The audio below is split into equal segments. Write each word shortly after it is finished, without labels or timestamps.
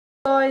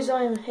Guys,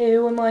 I am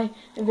here with my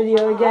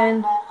video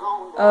again.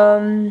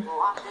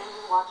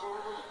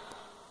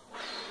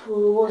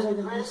 What was I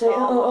going to say?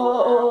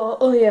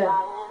 Oh yeah.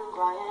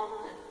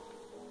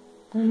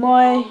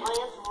 My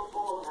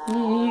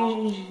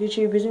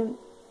YouTube isn't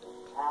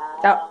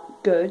that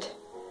good.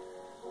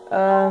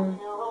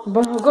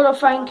 But I've got to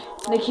thank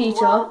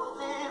Nakita,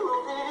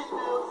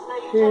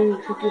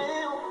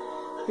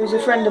 who's a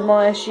friend of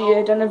mine. She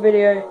done a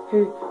video,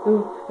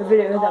 a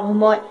video that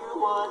might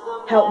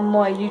help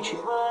my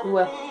YouTube.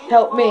 Well,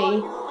 help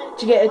me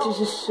to get it to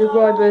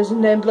subscribers,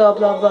 and then blah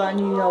blah blah, and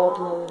you know what,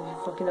 I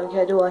fucking don't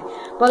care, do I?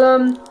 But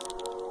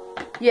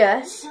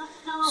yes.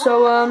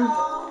 So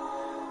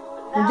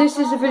this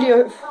is a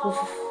video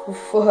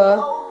for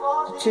her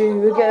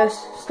to get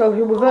us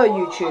started with her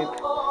YouTube.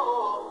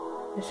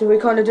 So we're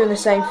kind of doing the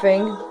same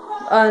thing,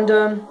 and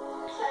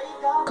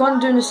kind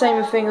of doing the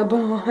same thing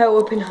about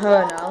helping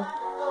her now.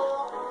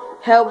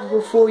 Help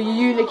for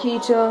you,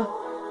 Nakita.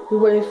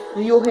 If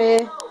you're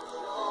here,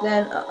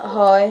 then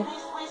hi.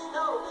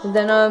 And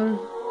then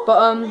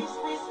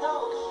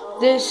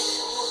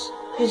this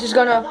is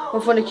gonna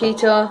for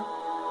Nakita.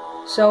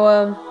 So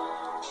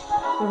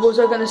what was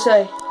I gonna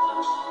say?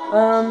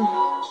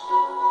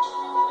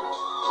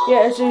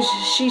 Yeah, so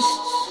she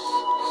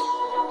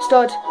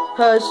started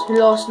hers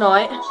last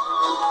night.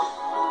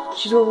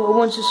 She's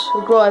wants a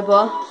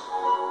subscriber,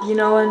 you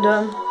know, and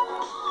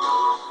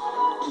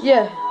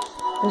yeah,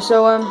 and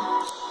so I'm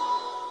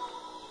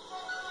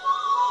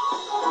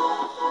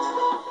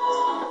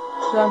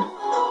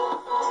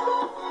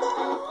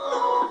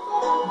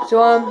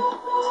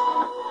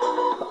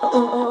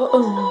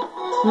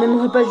in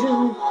my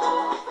bedroom.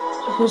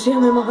 You can see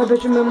I'm in my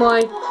bedroom with my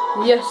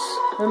yes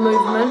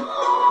movement,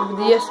 with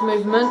the yes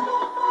movement,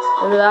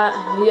 over that,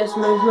 the yes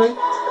movement,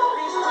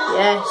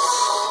 yes.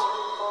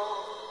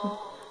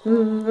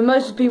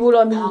 Most people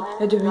like me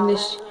are doing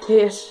this,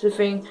 yes, the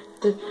thing,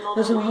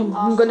 that's how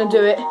I'm gonna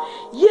do it.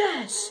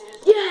 Yes,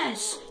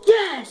 yes,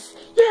 yes,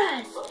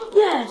 yes,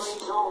 yes.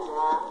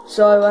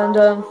 So, and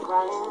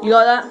you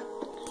like that?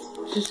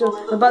 Just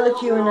about the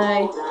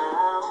Q&A.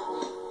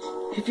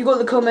 If you got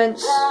the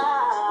comments,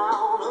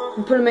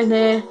 put them in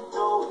here.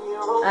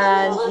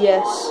 And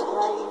yes.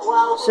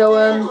 So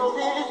I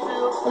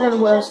don't know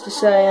what else to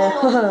say.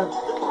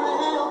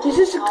 This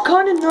is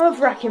kind of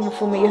nerve-wracking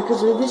for me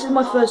because this is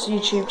my first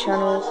YouTube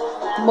channel.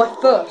 My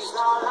first.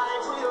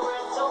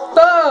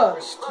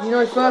 You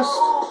know, first.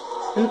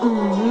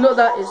 Not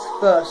that is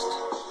first.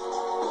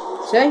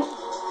 See?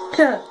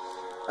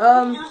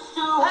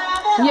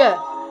 Yeah.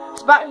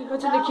 It's back to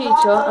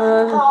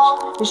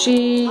Nakita.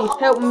 She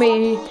helped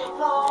me.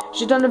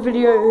 She done a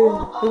video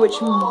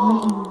which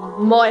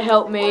might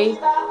help me,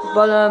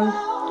 but I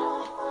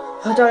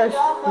don't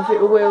know if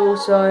it will.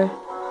 So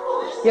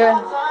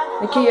yeah,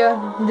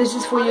 Nakita, this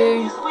is for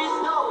you.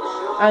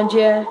 And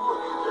yeah.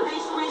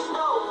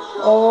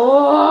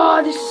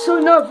 Oh, this is so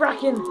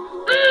nerve-wracking.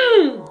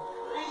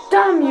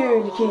 Damn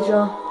you,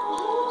 Nakita.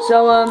 So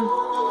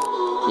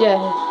yeah,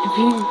 if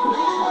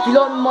you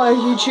like my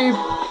YouTube,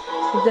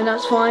 then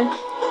that's fine.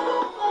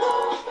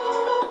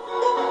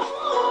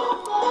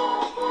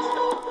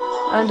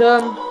 And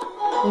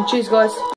cheers, guys.